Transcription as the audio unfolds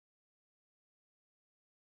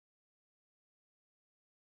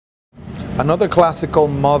Another classical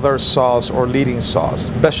mother sauce or leading sauce,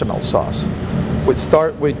 bechamel sauce. We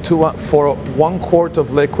start with for 1 quart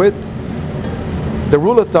of liquid. The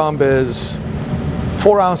rule of thumb is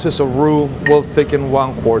 4 ounces of roux will thicken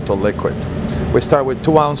 1 quart of liquid. We start with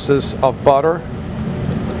 2 ounces of butter,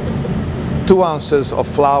 2 ounces of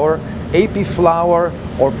flour. AP flour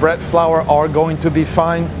or bread flour are going to be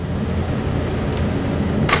fine.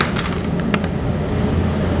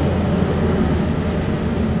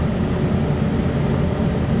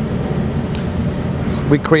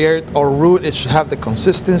 We create our roux. It should have the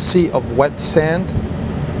consistency of wet sand.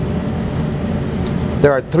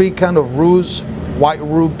 There are 3 kinds of roux: white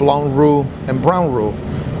roux, blonde roux, and brown roux.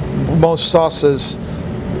 Most sauces,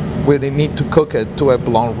 we need to cook it to a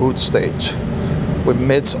blonde roux stage. We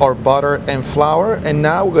mix our butter and flour, and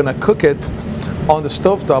now we're gonna cook it on the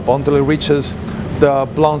stovetop until it reaches the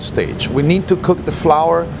blonde stage. We need to cook the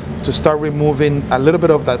flour to start removing a little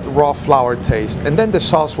bit of that raw flour taste, and then the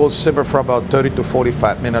sauce will simmer for about 30 to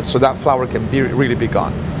 45 minutes so that flour can really be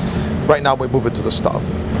gone. Right now we move it to the stove.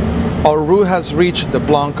 Our roux has reached the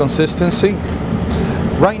blonde consistency.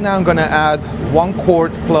 Right now I'm gonna add 1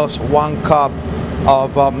 quart plus 1 cup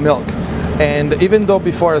of milk. And even though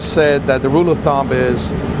before I said that the rule of thumb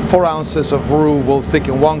is 4 ounces of roux will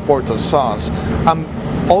thicken 1 quart of sauce, I'm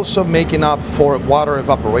also making up for water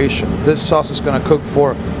evaporation. This sauce is going to cook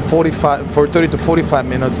for 30 to 45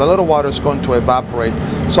 minutes. A little water is going to evaporate.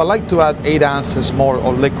 So I like to add 8 ounces more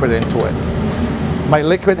of liquid into it. My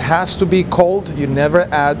liquid has to be cold. You never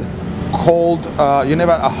add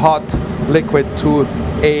a hot liquid to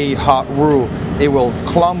a hot roux. It will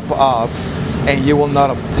clump up and you will not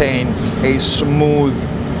obtain a smooth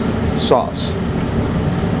sauce.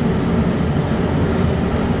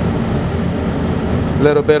 A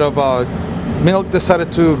little bit of milk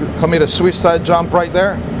decided to commit a suicide jump right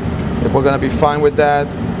there. We're gonna be fine with that.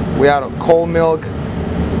 We add cold milk.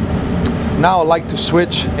 Now I like to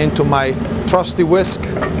switch into my trusty whisk.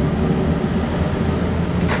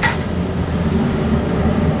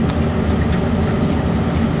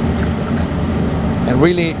 And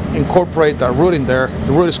really incorporate the roux in there.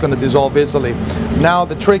 The roux is gonna dissolve easily. Now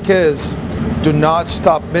the trick is, do not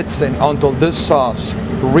stop mixing until this sauce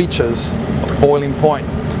reaches a boiling point.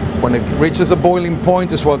 When it reaches a boiling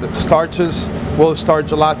point is what the starches will start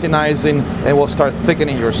gelatinizing and will start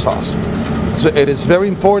thickening your sauce. So it is very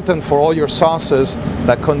important for all your sauces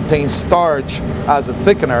that contain starch as a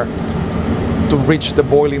thickener to reach the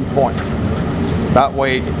boiling point. That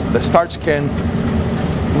way the starch can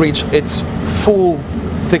reach its full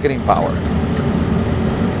thickening power.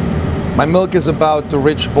 My milk is about to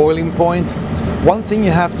reach boiling point. One thing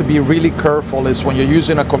you have to be really careful is when you're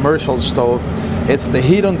using a commercial stove, it's the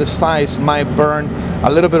heat on the sides might burn a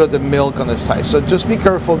little bit of the milk on the side. So just be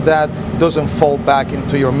careful that doesn't fall back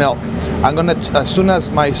into your milk. I'm gonna, as soon as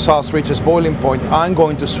my sauce reaches boiling point, I'm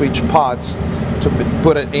going to switch pots to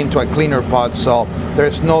put it into a cleaner pot, so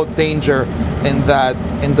there's no danger in that,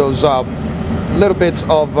 in those little bits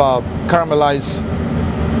of caramelized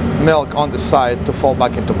milk on the side to fall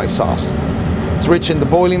back into my sauce. It's reaching the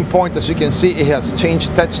boiling point. As you can see, it has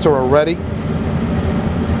changed texture already.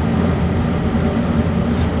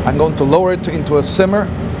 I'm going to lower it into a simmer.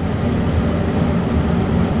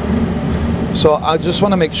 So I just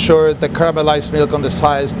want to make sure the caramelized milk on the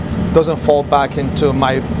side doesn't fall back into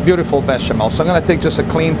my beautiful bechamel. So I'm going to take just a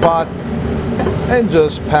clean pot and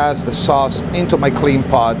just pass the sauce into my clean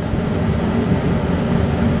pot.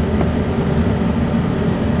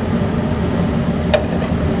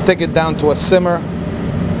 Take it down to a simmer.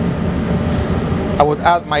 I would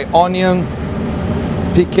add my onion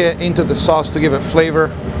pique into the sauce to give it flavor.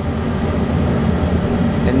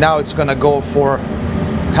 And now it's going to go for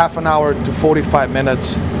half an hour to 45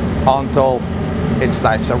 minutes until it's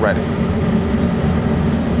nice and ready.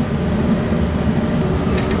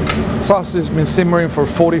 Sauce has been simmering for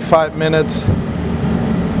 45 minutes.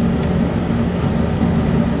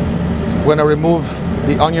 We're going to remove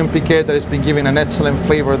the onion pique that has been giving an excellent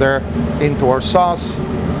flavor there into our sauce.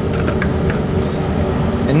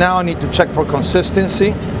 And now I need to check for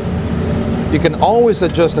consistency. You can always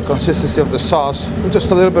adjust the consistency of the sauce with just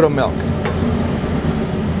a little bit of milk.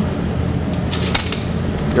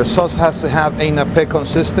 Your sauce has to have a nappe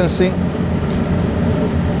consistency.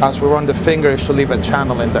 As we run the finger, it should leave a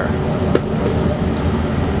channel in there.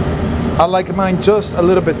 I like mine just a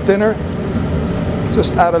little bit thinner.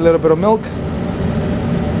 Just add a little bit of milk.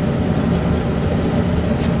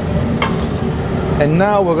 And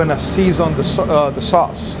now we're gonna season the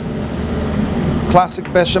sauce. Classic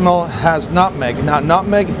bechamel has nutmeg. Now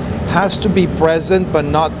nutmeg has to be present but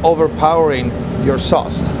not overpowering your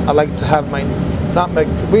sauce. I like to have my nutmeg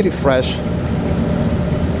really fresh.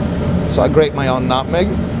 So I grate my own nutmeg.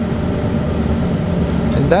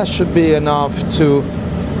 And that should be enough to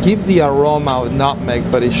give the aroma of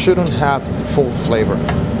nutmeg, but it shouldn't have full flavor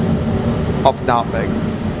of nutmeg.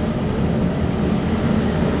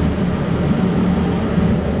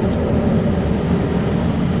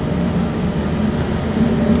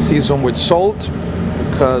 Season with salt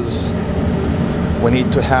because we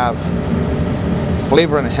need to have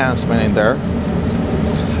flavor enhancement in there.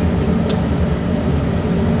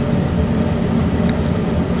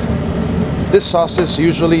 These sauces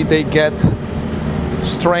usually they get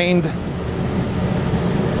strained.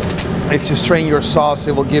 If you strain your sauce,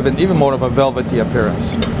 it will give it even more of a velvety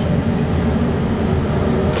appearance.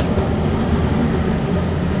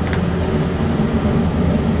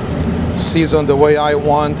 Season the way I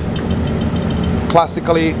want.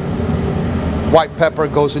 Classically, white pepper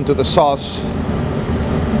goes into the sauce,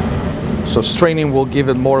 so straining will give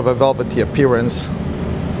it more of a velvety appearance.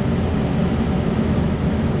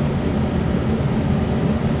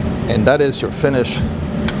 And that is your finished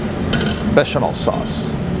Béchamel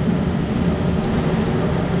sauce.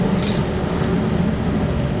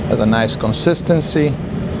 Has a nice consistency,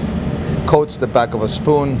 coats the back of a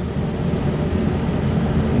spoon.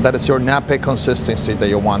 That is your nappe consistency that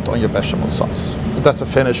you want on your Béchamel sauce. That's a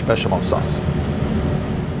finished Béchamel sauce.